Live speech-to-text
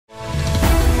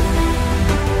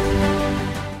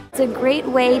a great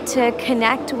way to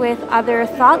connect with other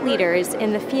thought leaders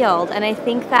in the field. And I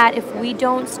think that if we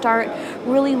don't start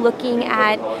really looking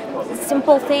at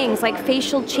simple things like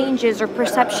facial changes or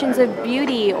perceptions of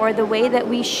beauty or the way that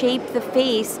we shape the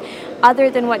face, other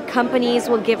than what companies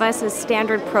will give us as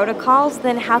standard protocols,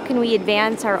 then how can we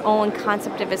advance our own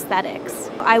concept of aesthetics?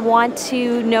 I want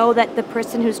to know that the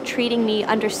person who's treating me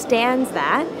understands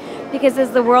that, because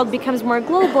as the world becomes more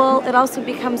global, it also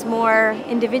becomes more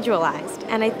individualized.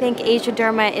 And I think Asia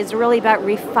Derma is really about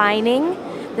refining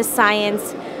the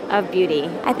science of beauty.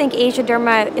 I think Asia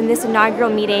Derma in this inaugural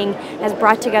meeting has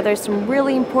brought together some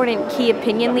really important key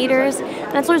opinion leaders,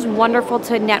 and it's always wonderful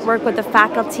to network with the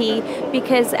faculty,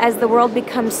 because as the world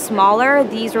becomes smaller,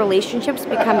 these relationships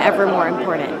become ever more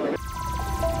important.